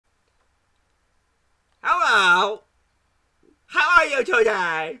Hello! How are you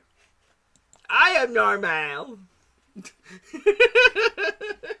today? I am normal. Is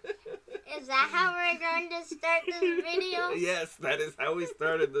that how we're going to start this video? Yes, that is how we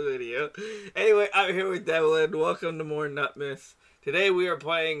started the video. Anyway, I'm here with Devlin. Welcome to more NutMas. Today we are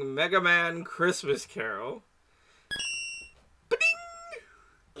playing Mega Man Christmas Carol.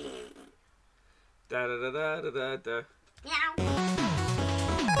 Ba-ding! Da da da da da da. Meow.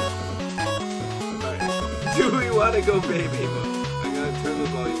 Alright. Do we want to go baby mode? I gotta turn the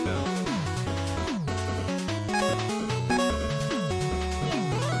volume down.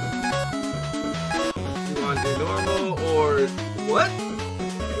 You want to do normal or what?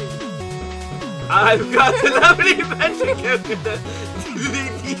 I've got the Lemony Adventure Calculator.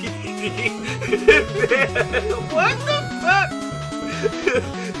 What the fuck?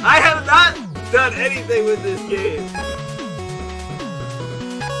 I have not done anything with this game.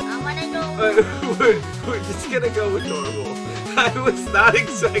 I want to go. We're just gonna go with normal. I was not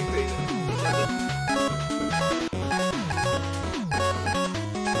expecting it.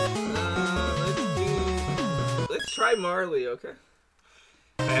 Let's try Marley, okay?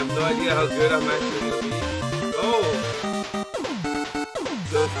 I have no idea how good I'm actually gonna be. Oh!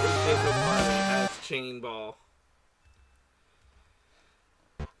 Ghost of Jacob Marley has Chain Ball.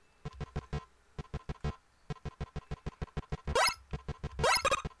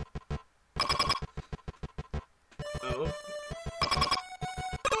 Oh.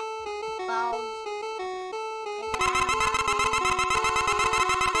 Balls.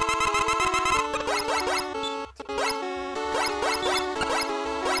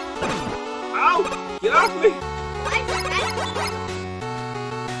 Ow! Get off me! Why is it red?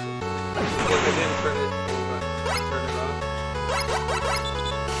 Because I didn't turn it off.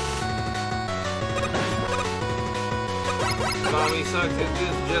 Mommy sucks at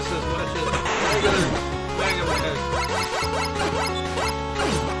this just as much as regular Mega Man.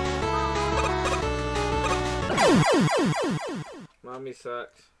 Mommy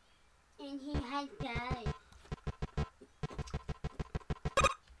sucks. And he had died.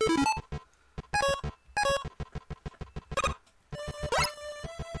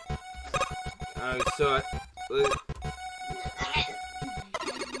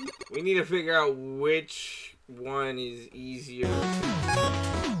 We need to figure out which one is easier.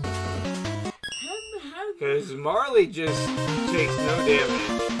 Because Marley just takes no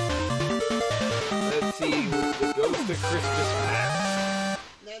damage. Let's see, the Ghost of Christmas Past.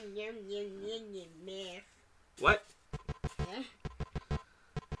 What? Yeah.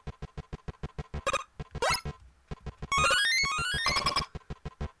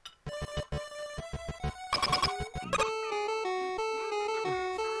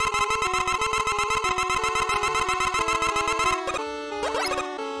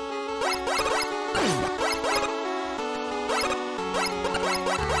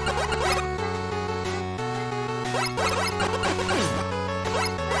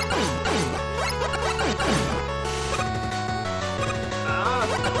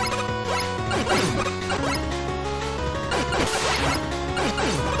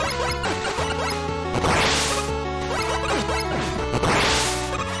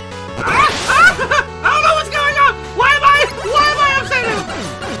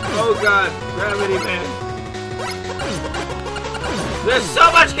 Oh god, Gravity Man. There's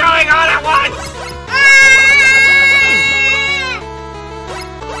so much going on at once!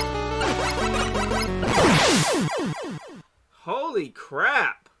 Holy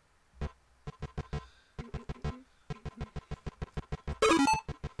crap!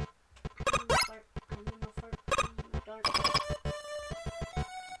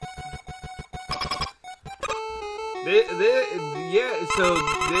 Yeah, so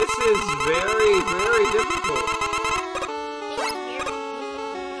this is very, very difficult.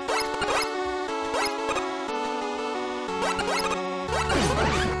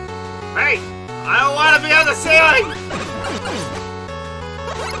 Hey! I don't want to be on the ceiling!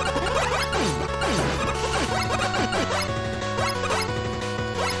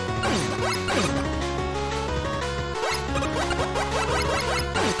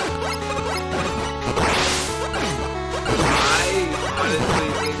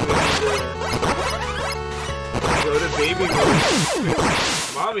 Go to baby mode.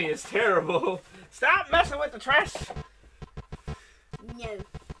 Mommy is terrible. Stop messing with the trash. No.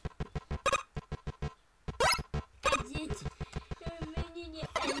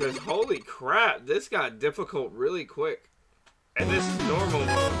 Because holy crap, this got difficult really quick. And this is normal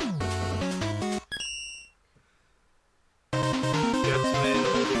mode. Jetsman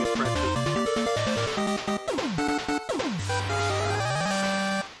holding apprentice.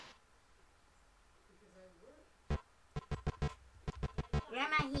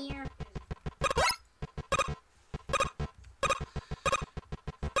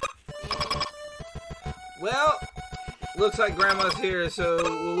 Well, looks like Grandma's here, so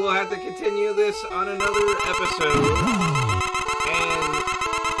we'll have to continue this on another episode. And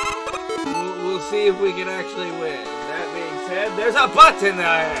we'll see if we can actually win. That being said, there's a button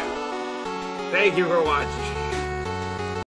there. Thank you for watching.